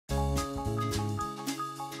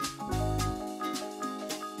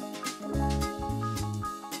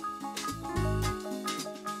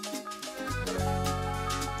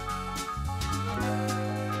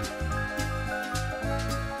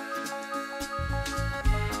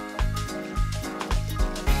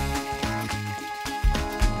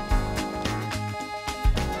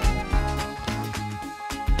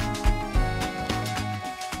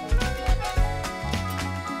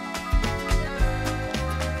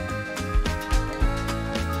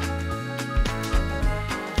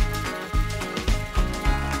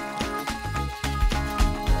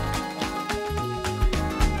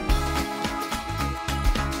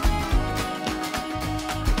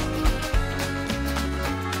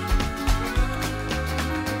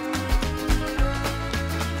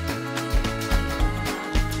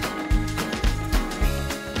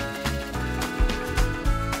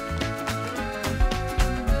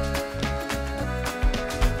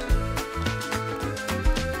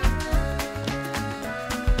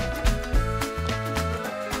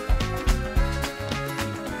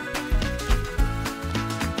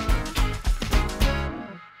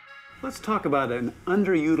talk about an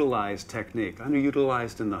underutilized technique.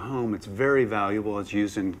 Underutilized in the home, it's very valuable. It's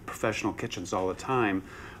used in professional kitchens all the time.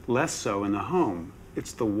 Less so in the home.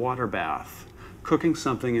 It's the water bath. Cooking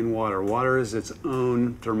something in water. Water is its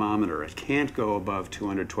own thermometer. It can't go above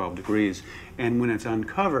 212 degrees. And when it's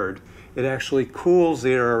uncovered, it actually cools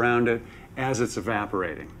the air around it as it's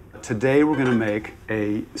evaporating. Today we're going to make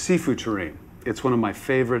a seafood terrine. It's one of my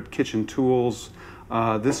favorite kitchen tools.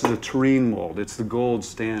 This is a terrine mold. It's the gold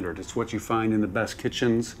standard. It's what you find in the best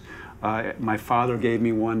kitchens. My father gave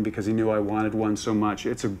me one because he knew I wanted one so much.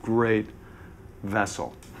 It's a great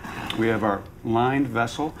vessel. We have our lined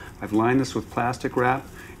vessel. I've lined this with plastic wrap.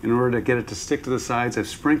 In order to get it to stick to the sides, I've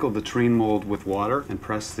sprinkled the terrine mold with water and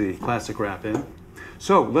pressed the plastic wrap in.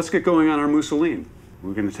 So let's get going on our mousseline.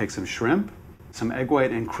 We're going to take some shrimp, some egg white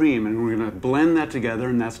and cream, and we're going to blend that together,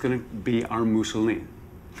 and that's going to be our mousseline.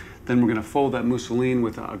 Then we're going to fold that mousseline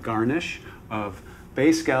with a garnish of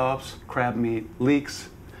bay scallops, crab meat, leeks,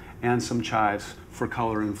 and some chives for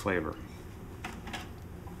color and flavor.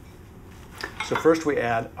 So first we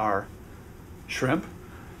add our shrimp.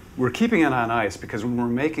 We're keeping it on ice because when we're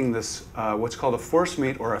making this what's called a force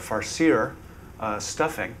meat or a farceur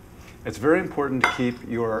stuffing, it's very important to keep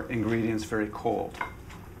your ingredients very cold.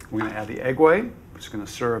 We're going to add the egg white, which is going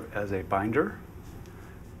to serve as a binder.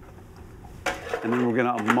 And then we're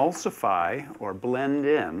going to emulsify or blend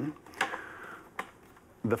in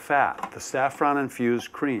the fat, the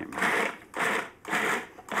saffron-infused cream.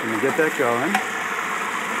 We're going to get that going.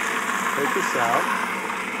 Take this out.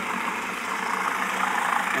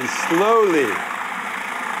 And slowly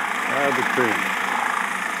add the cream.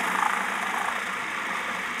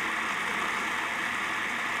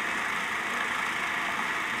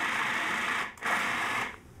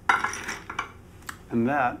 And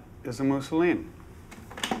that is a mousseline.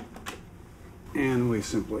 And we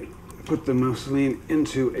simply put the mousseline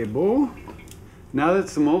into a bowl. Now that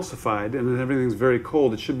it's emulsified and everything's very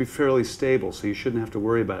cold, it should be fairly stable, so you shouldn't have to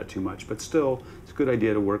worry about it too much. But still, it's a good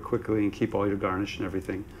idea to work quickly and keep all your garnish and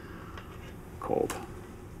everything cold.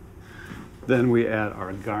 Then we add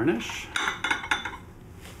our garnish.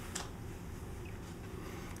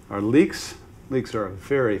 Our leeks. Leeks are a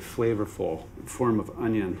very flavorful form of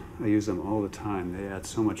onion. I use them all the time. They add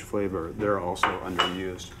so much flavor. They're also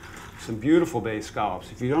underused. Some beautiful bay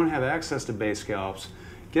scallops. If you don't have access to bay scallops,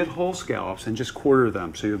 get whole scallops and just quarter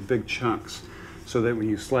them so you have big chunks, so that when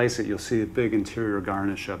you slice it, you'll see a big interior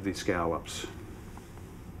garnish of these scallops.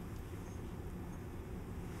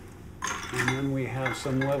 And then we have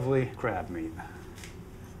some lovely crab meat.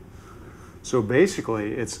 So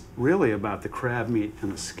basically, it's really about the crab meat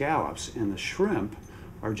and the scallops, and the shrimp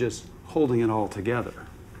are just holding it all together.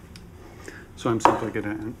 So I'm simply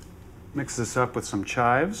going to mix this up with some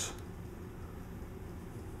chives,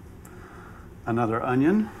 another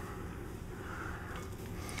onion,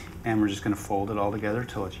 and we're just going to fold it all together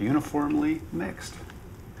till it's uniformly mixed.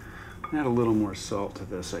 Add a little more salt to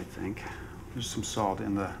this, I think. There's some salt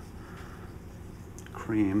in the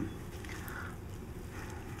cream.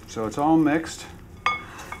 So it's all mixed.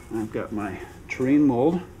 I've got my terrine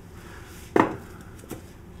mold.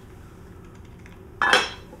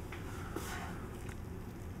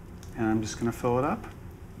 And I'm just going to fill it up.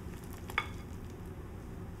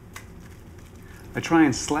 I try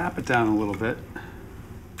and slap it down a little bit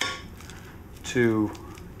to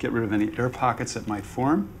get rid of any air pockets that might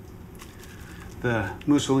form. The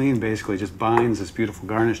mousseline basically just binds this beautiful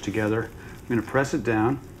garnish together. I'm going to press it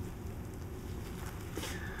down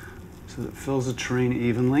so that it fills the terrine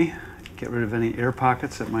evenly. Get rid of any air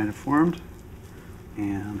pockets that might have formed.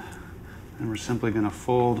 And then we're simply going to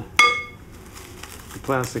fold the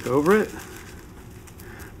plastic over it.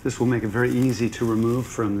 This will make it very easy to remove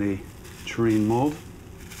from the terrine mold.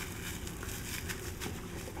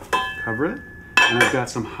 Cover it. And I've got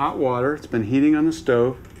some hot water. It's been heating on the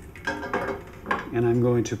stove. And I'm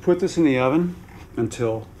going to put this in the oven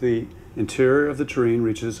until the interior of the terrine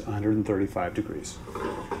reaches 135 degrees.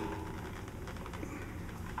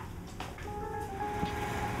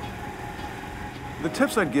 The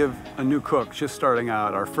tips I'd give a new cook just starting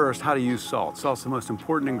out are, first, how to use salt. Salt's the most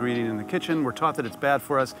important ingredient in the kitchen. We're taught that it's bad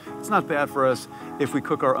for us. It's not bad for us if we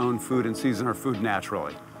cook our own food and season our food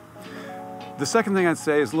naturally. The second thing I'd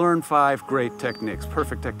say is learn 5 great techniques,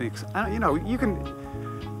 perfect techniques. You know, you can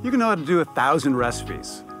know how to do 1,000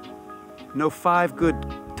 recipes. Know 5 good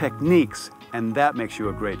techniques, and that makes you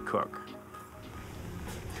a great cook.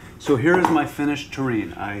 So here is my finished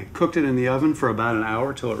terrine. I cooked it in the oven for about an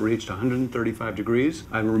hour till it reached 135 degrees.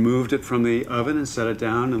 I removed it from the oven and set it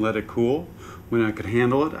down and let it cool. When I could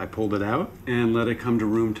handle it, I pulled it out and let it come to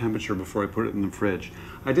room temperature before I put it in the fridge.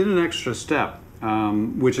 I did an extra step.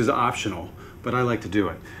 which is optional, but I like to do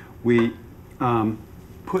it. We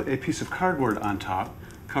put a piece of cardboard on top,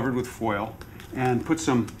 covered with foil, and put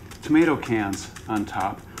some tomato cans on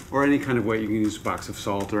top, or any kind of weight. You can use a box of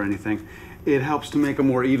salt or anything. It helps to make a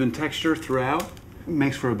more even texture throughout. It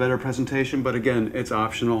makes for a better presentation, but again, it's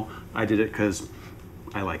optional. I did it because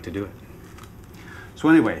I like to do it. So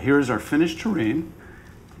anyway, here's our finished terrine,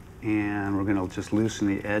 and we're gonna just loosen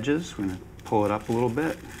the edges. We're gonna pull it up a little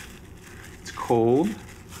bit. It's cold.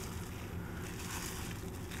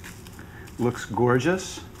 Looks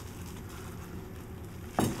gorgeous.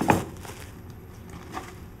 There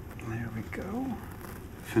we go.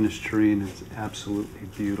 Finished terrine is absolutely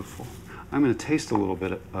beautiful. I'm going to taste a little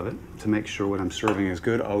bit of it to make sure what I'm serving is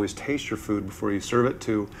good. Always taste your food before you serve it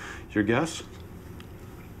to your guests.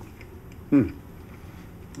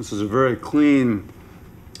 This is a very clean,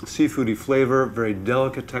 seafoody flavor, very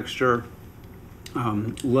delicate texture,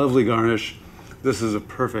 lovely garnish. This is a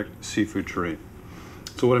perfect seafood terrine.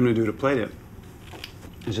 So what I'm going to do to plate it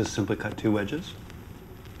is just simply cut 2 wedges.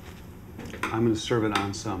 I'm going to serve it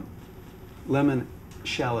on some lemon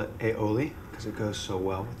shallot aioli, because it goes so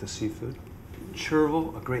well with the seafood.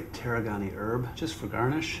 Chervil, a great tarragone herb, just for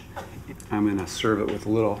garnish. I'm going to serve it with a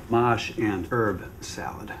little mâche and herb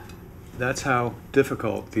salad. That's how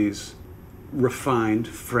difficult these refined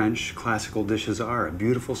French classical dishes are, a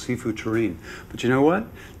beautiful seafood terrine. But you know what?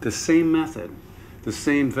 The same method, the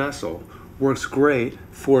same vessel, works great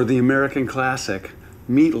for the American classic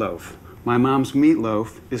meatloaf. My mom's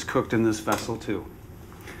meatloaf is cooked in this vessel too.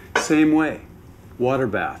 Same way, water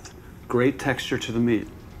bath, great texture to the meat.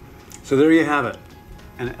 So there you have it,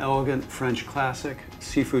 an elegant French classic,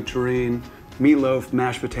 seafood terrine, meatloaf,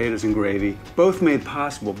 mashed potatoes, and gravy, both made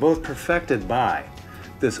possible, both perfected by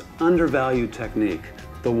this undervalued technique,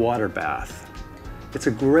 the water bath. It's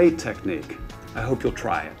a great technique. I hope you'll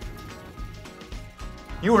try it.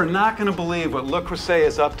 You are not going to believe what Le Creuset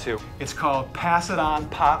is up to. It's called Pass It On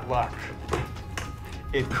Potluck.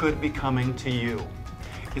 It could be coming to you.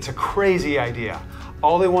 It's a crazy idea.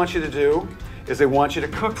 All they want you to do is they want you to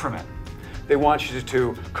cook from it. They want you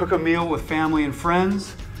to cook a meal with family and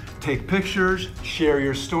friends, take pictures, share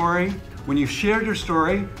your story. When you've shared your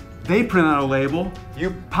story, they print out a label,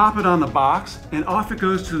 you pop it on the box, and off it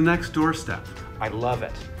goes to the next doorstep. I love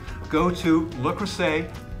it. Go to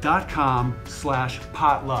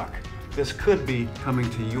lecreuset.com/potluck. This could be coming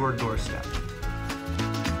to your doorstep.